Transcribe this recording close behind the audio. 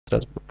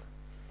Страсбург.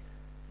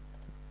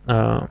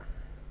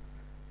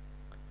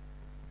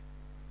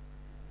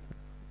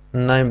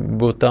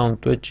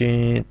 Най-бруталното е,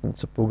 че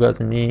са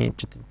погазени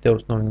четирите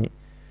основни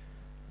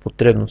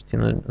потребности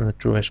на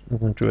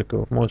човека.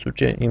 В моят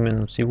случай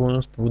именно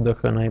сигурност, вода,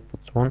 храна и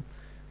подслон.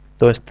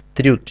 Т.е.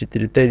 3 от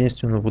 4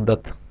 единствено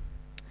водата,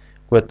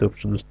 която е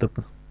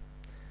общодостъпна.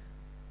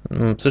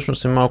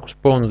 Всъщност е малко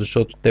спорно,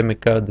 защото те ме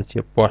карат да си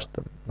я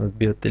плащам.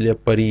 Разбирате ли, а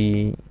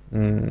пари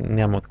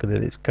няма откъде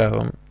да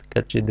изкарвам.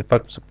 Така че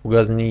де-факто са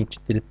погазени и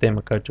 4-те,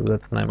 макар че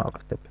водата в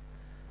най-малка степен.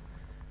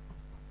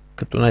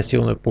 Като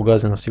най-силно е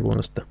погазена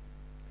сигурността.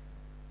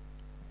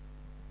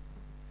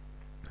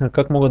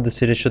 Как могат да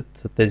се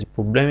решат тези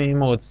проблеми?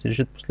 Могат да се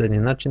решат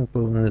последния начин.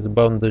 Първо,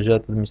 незабавно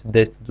държавата да ми се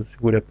действа да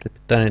осигуря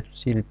препитанието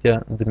си или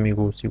тя да ми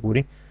го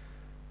осигури.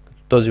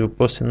 Като този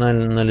въпрос е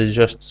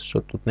най-належащ,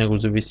 защото от него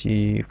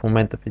зависи в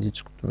момента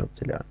физическото ми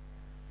оцеляване.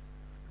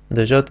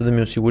 Държавата да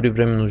ми осигури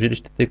временно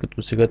жилище, тъй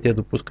като сега тя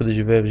допуска да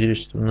живея в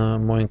жилището на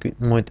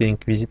моите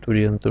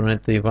инквизитори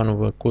Антонета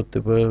Иванова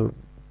Кутева,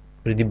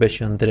 преди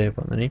беше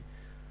Андреева, нали?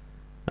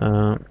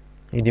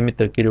 И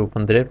Димитър Кирилов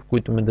Андреев,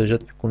 които ме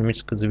държат в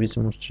икономическа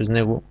зависимост чрез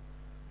него,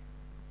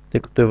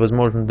 тъй като е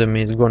възможно да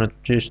ме изгонят от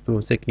училището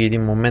във всеки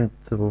един момент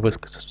във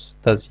връзка с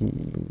тази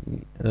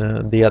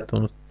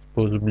деятелност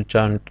по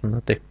изобличаването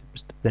на техните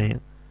престъпления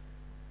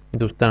и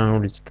да остана на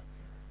улицата.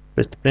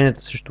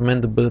 Престъпленията срещу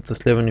мен да бъдат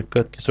разследвани в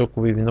кратки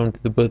срокове и виновните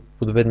да бъдат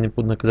подведени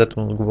под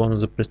наказателна отговорност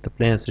за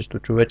престъпления срещу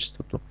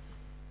човечеството.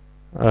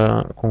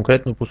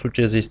 Конкретно по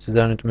случая за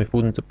изтезаването ми в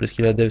Лудница през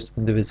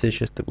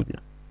 1996 година.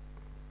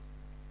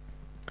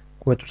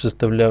 Което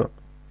съставлява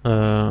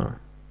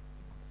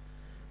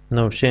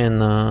нарушение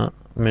на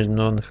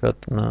международна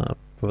харта на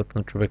правата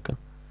на човека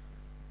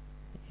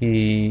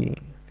и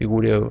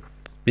фигурира в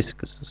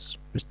списъка с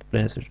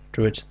престъпления срещу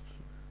човечеството.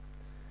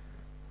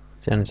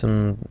 Сега не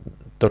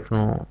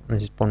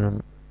си спомням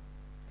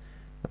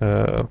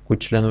кои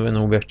членове,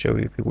 но бях чел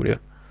и фигурира.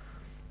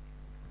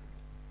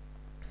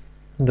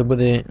 Да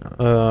бъде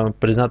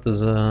призната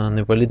за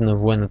невалидна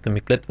военната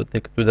ми клетва,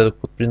 тъй като дадох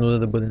под принуда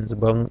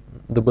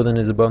да бъде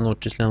незабавно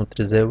отчислен от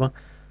резерва,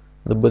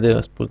 да бъде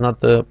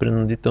разпозната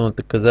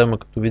принудителната казарма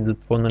като вид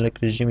затвор на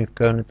лек режим и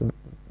вкарането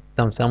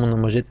там само на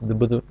мъжете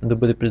да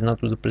бъде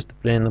признато за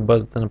престъпление на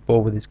базата на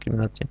полова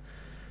дискриминация.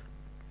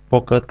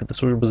 По-кратката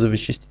служба за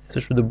висшистите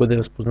също да бъде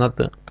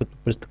разпозната като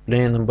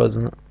престъпление на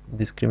база на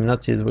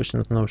дискриминация,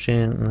 извършена в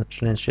нарушение на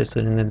член 6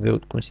 алинея 2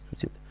 от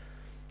Конституцията.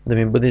 Да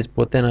ми бъде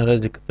изплатена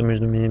разликата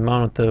между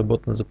минималната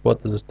работна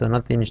заплата за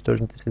страната и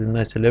нищожните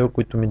 17 лева,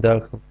 които ми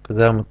даваха в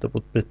казармата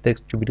под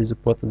претекст, че били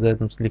заплата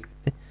заедно с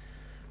лихвите.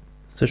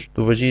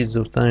 Същото важи и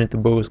за останалите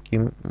български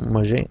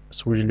мъже,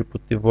 служили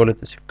против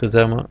волята си в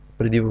казарма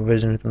преди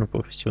въвеждането на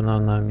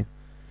професионална армия.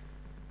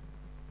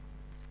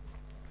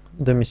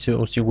 Да ми се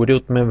осигури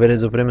от МВР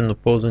за временно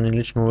ползване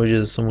лично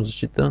оръжие за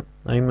самозащита,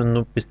 а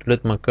именно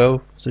пистолет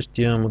Макаров,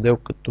 същия модел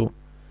като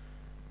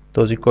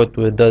този,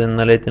 който е даден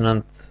на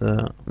лейтенант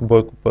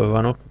Бойко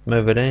Първанов от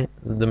МВР,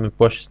 за да ме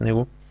плаши с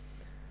него.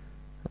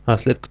 А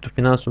след като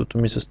финансовото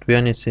ми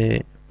състояние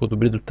се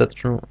подобри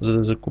достатъчно, за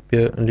да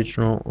закупя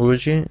лично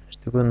оръжие,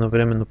 ще върна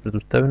временно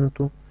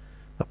предоставеното,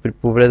 а при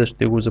повреда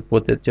ще го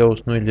заплатя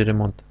цялостно или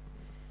ремонт.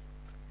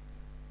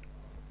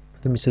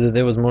 Да ми се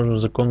даде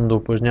възможност законно да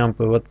упражнявам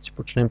правата си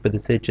по член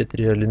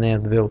 54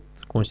 алинея 2 от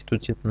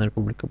Конституцията на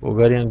Република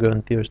България,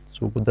 гарантираща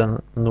свобода на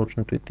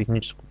научното и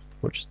техническото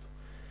творчество,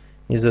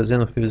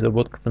 изразено в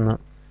изработката на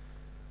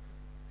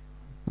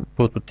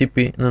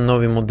прототипи на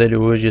нови модели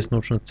оръжия с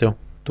научна цел.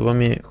 Това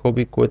ми е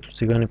хоби, което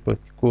сега не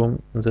практикувам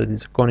заради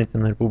законите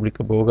на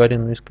Република България,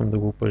 но искам да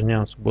го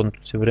упражнявам в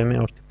свободното си време,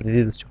 още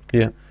преди да си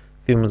открия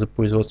фирма за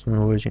производство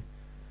на оръжие,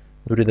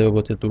 дори да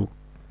работя друго.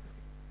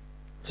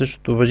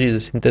 Същото важи и за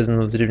синтеза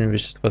на взривни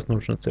вещества с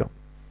научна цел.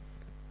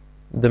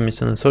 Да ми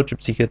се насочи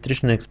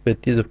психиатрична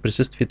експертиза в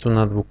присъствието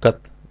на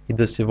адвокат и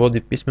да се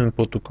води писмен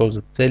протокол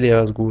за целия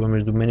разговор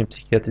между мен и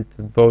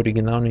психиатрите в 2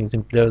 оригинални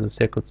екземпляра за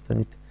всяка от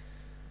страните.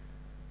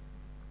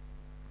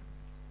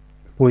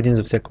 По един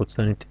за всяка от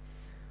страните.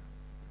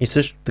 И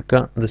също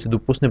така да се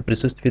допусне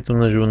присъствието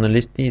на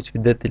журналисти и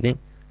свидетели,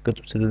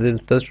 като се даде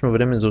достатъчно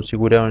време за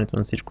осигуряването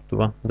на всичко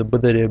това. Да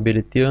бъда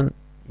реабилитиран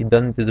и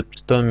данните за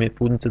престоя ми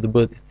в Лудница да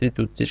бъдат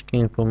изтрити от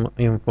всички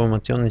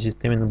информационни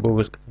системи на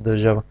българската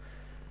държава.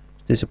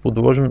 Ще се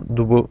подложим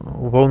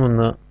доброволно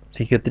на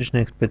психиатрична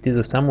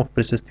експертиза само в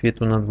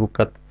присъствието на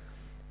адвокат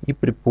и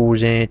при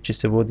положение, че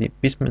се води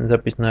писмен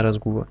запис на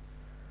разговор.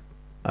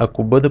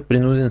 Ако бъда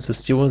принуден със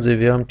сила,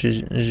 заявявам, че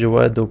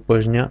желая да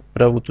упражня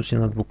правото си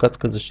на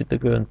адвокатска защита,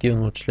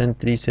 гарантирано от член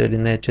 30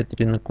 алинея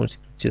 4 на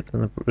Конституцията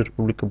на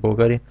Република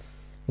България,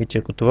 и че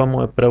ако това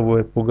мое право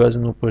е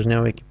погазено,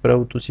 упражнявайки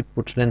правото си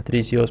по член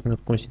 38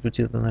 от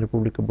Конституцията на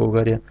Република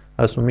България,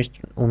 аз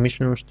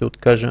умишлено ще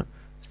откажа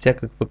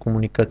всякаква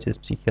комуникация с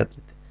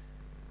психиатрите.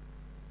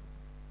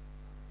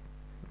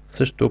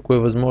 Също, ако е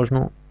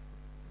възможно,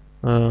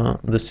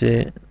 да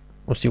се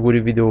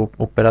осигури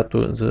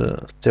видеооператор с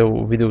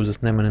цел видео за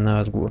снимане на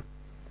разговор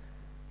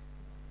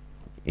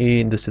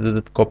и да се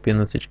дадат копия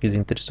на всички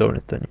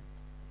заинтересовани страни.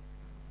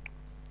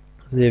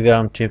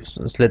 Заявявам, че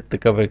след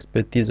такава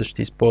експертиза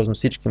ще използвам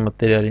всички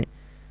материали,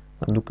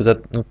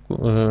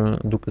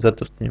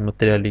 доказателствени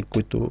материали,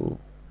 които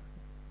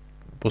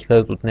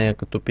последват от нея,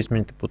 като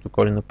писмените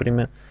протоколи,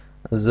 например,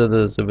 за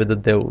да заведа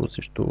дело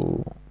срещу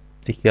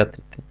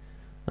психиатрите.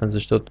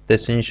 Защото те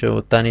са ни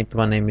шарлатани и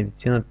това не е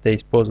медицина, те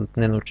използват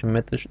ненаучен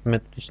метод,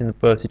 ще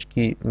направят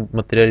всички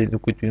материали, до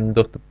които имам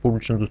достъп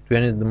публично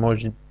достояние, за да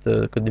може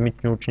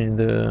академични учени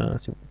да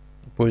се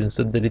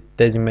произнесат дали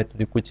тези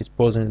методи, които са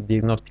използвани за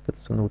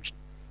диагностиката, са научни,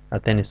 а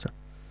те не са.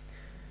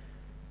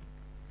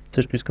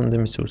 Също искам да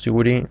ми се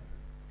осигури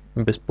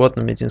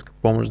безплатна медицинска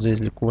помощ за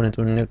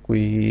излекуването на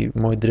някои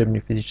мои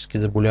дребни физически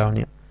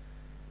заболявания.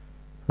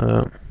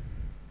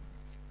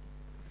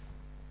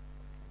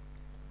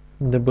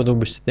 Да бъда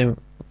обезщетен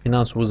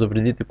финансово за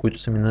вредите, които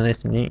са ми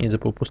нанесени и за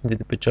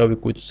пропуснатите печалби,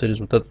 които са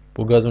резултат от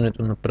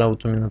погазването на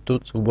правото ми на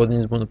труд,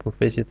 свободен избор на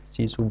професията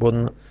си и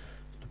свободна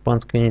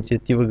стопанска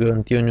инициатива,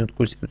 гарантирани от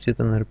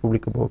Конституцията на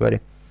Република България.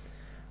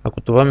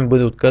 Ако това ми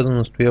бъде отказано,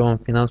 настоявам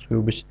финансови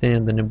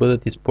обезщетения да не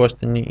бъдат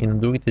изплащани и на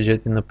другите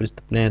жертви на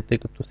престъпления, тъй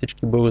като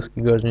всички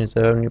български граждани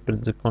са равни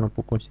пред закона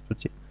по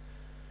Конституция.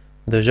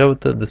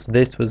 Държавата да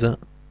съдейства за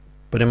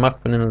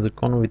премахване на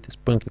законовите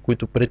спънки,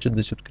 които пречат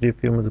да се открие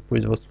фирма за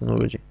производство на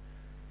оръжие.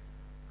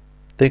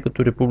 Тъй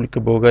като Република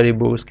България и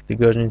българските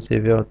граждани се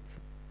явяват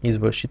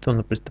извършител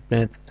на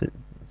престъпленията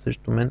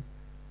срещу мен,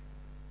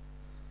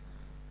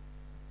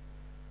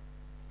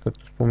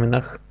 както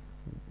споменах,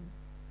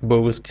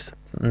 български съд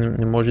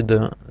не може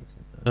да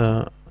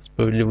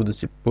справедливо да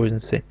се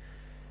произнесе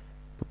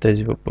по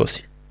тези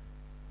въпроси.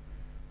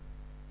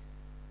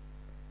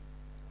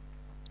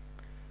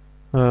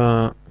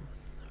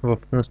 В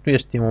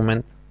настоящия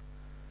момент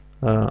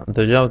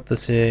държавата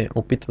се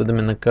опитва да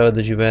ме накара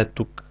да живея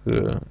тук,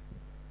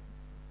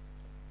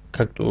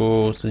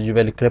 както са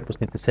живели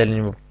крепостните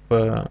селяни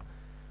в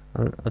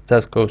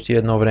царска Русия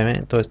едно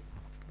време, т.е.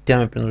 тя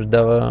ме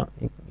принуждава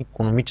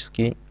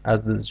икономически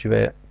аз да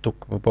живея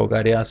тук в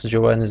България. Аз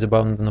желая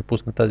незабавно да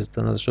напусна тази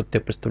страна, защото тя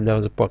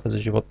представлява заплаха за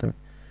живота ми.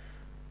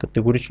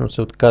 Категорично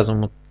се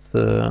отказвам от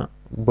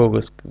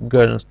българско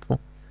гражданство,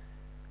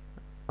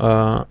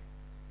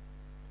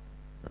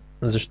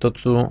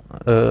 защото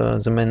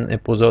за мен е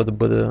позор да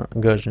бъда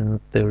гражданин на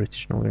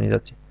терористична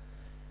организация.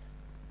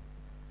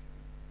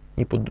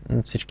 И по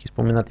всички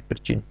споменати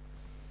причини.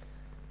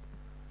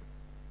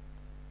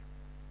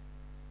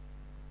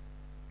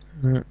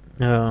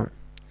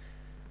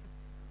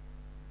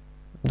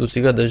 До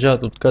сега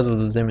държавата отказва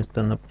да вземе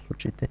страна по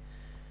случаите.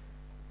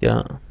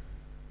 Тя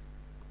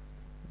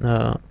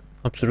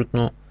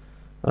абсолютно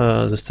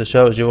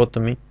застрашава живота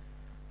ми,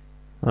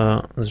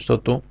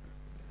 защото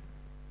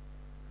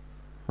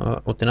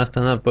от една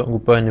страна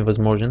го прави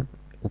невъзможен,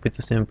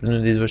 опитва се ме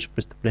принуди да извърши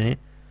престъпление,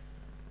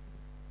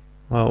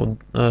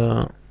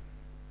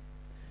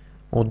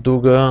 от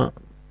друга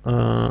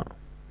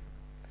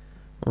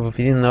в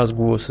един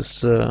разговор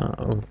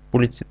в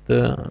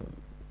полицията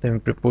те ми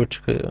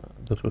препоръчаха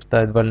да се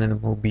оставя едва ли не да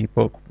ме убие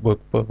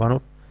Бойко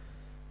Първанов.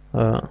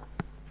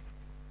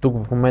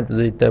 Тук в момента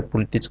заради тази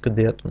политическа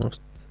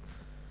деятелност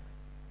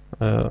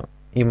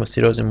има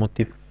сериозен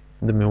мотив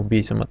да ме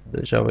убие самата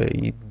държава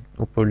и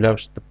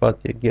управляващата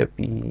партия ГЕРБ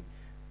и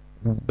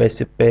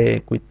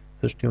БСП, които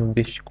също имат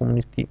бивши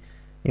комунисти.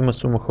 Има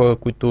сума хора,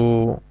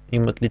 които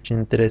имат личен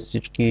интерес.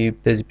 Всички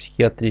тези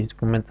психиатри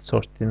в момента са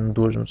още на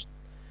длъжност.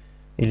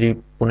 Или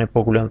поне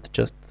по-голямата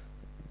част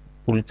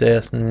полицаи.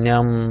 Аз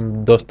нямам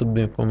достъп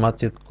до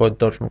информация кой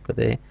точно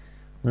къде е,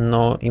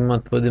 но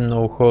има твърде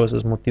много хора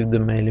с мотив да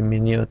ме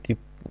елиминират и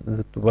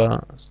за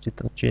това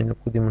считам, че е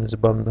необходимо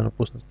незабавно да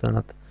напусна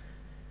страната.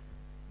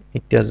 И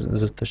тя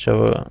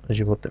застрашава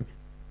живота ми.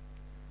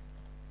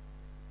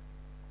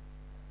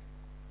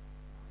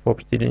 В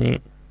общи линии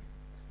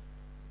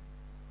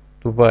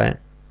това е,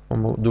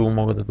 друго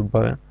мога да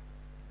добавя.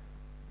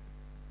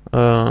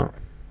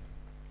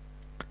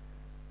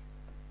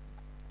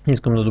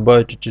 Искам да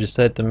добавя, че чрез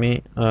сайта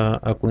ми,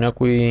 ако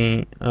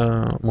някой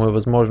му е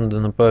възможно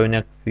да направи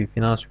някакви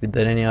финансови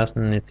дарения, аз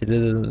не целя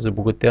да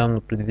забогатявам,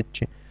 но предвид,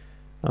 че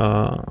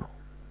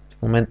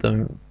в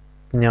момента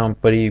нямам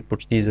пари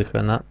почти за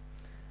храна,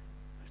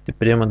 ще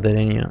приема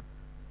дарения.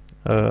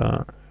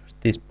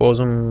 Ще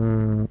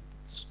използвам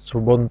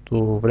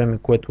свободното време,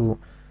 което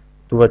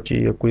това,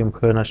 че ако имам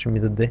храна, ще ми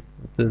даде,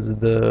 за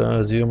да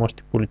развивам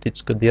още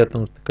политическа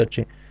деятелност, така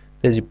че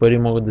тези пари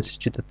могат да се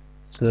считат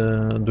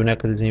до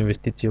някъде за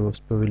инвестиция в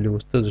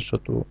справедливостта,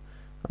 защото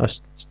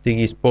аз ще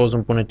ги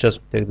използвам поне част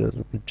от тях да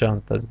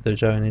разобличавам тази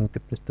държава и нейните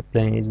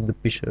престъпления и за да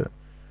пиша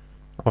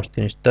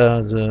още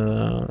неща за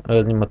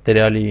разни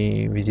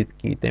материали,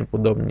 визитки и тем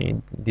подобни,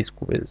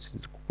 дискове да се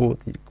закупуват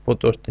или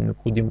каквото още е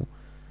необходимо.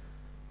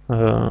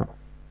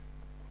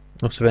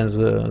 Освен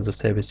за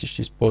себе си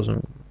ще използвам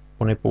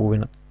поне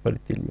половината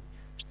парите или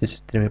ще се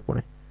стремя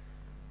поне.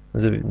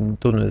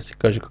 Трудно е да се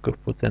каже какъв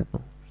процент, но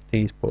ще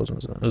ги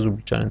използвам за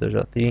разобличаване на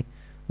държавата. И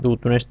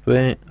другото нещо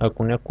е,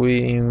 ако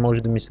някой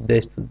може да ми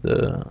съдейства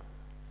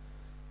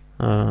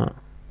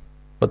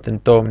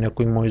патентовам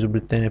някой мое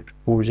изобретение при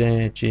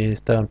положение, че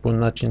става по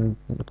начин,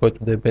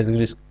 който да е без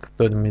риск,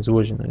 той да ме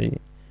излъжи, нали,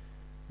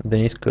 да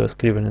не иска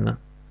скриване на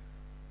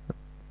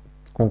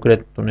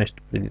конкретното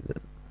нещо преди да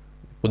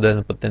подаде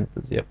на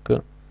патентна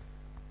заявка.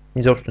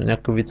 Изобщо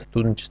някакъв вид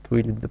сътрудничество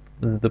или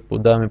да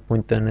подаваме по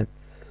интернет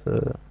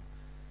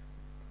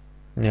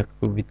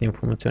някакъв вид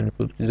информационни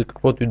продукти, за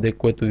каквото и да е,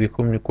 което ви е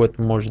хрумне,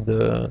 което може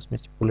да сме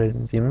си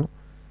полезни взаимно.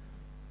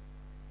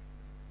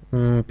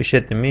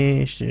 Пишете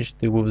ми,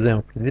 ще го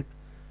взема предвид.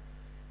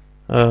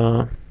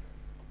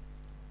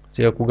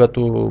 Сега,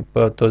 когато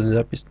правя този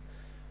запис,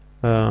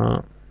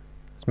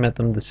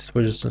 смятам да се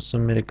свържа с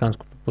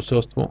американското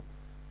посолство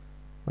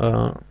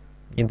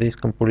и да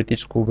искам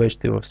политическо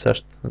убежище в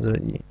САЩ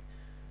заради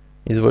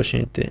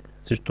извършените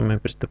срещу мен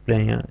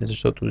престъпления,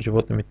 защото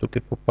живота ми тук е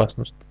в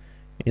опасност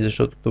и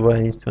защото това е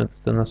единствената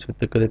страна в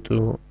света,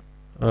 където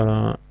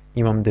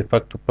имам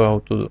де-факто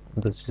правото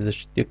да се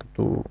защитя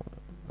като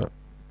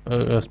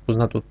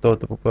разпознато от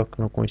втората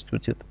поправка на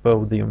Конституцията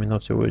право да имам и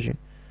нося оръжие.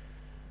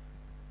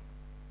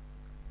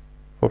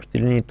 В общи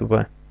линии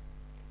това е.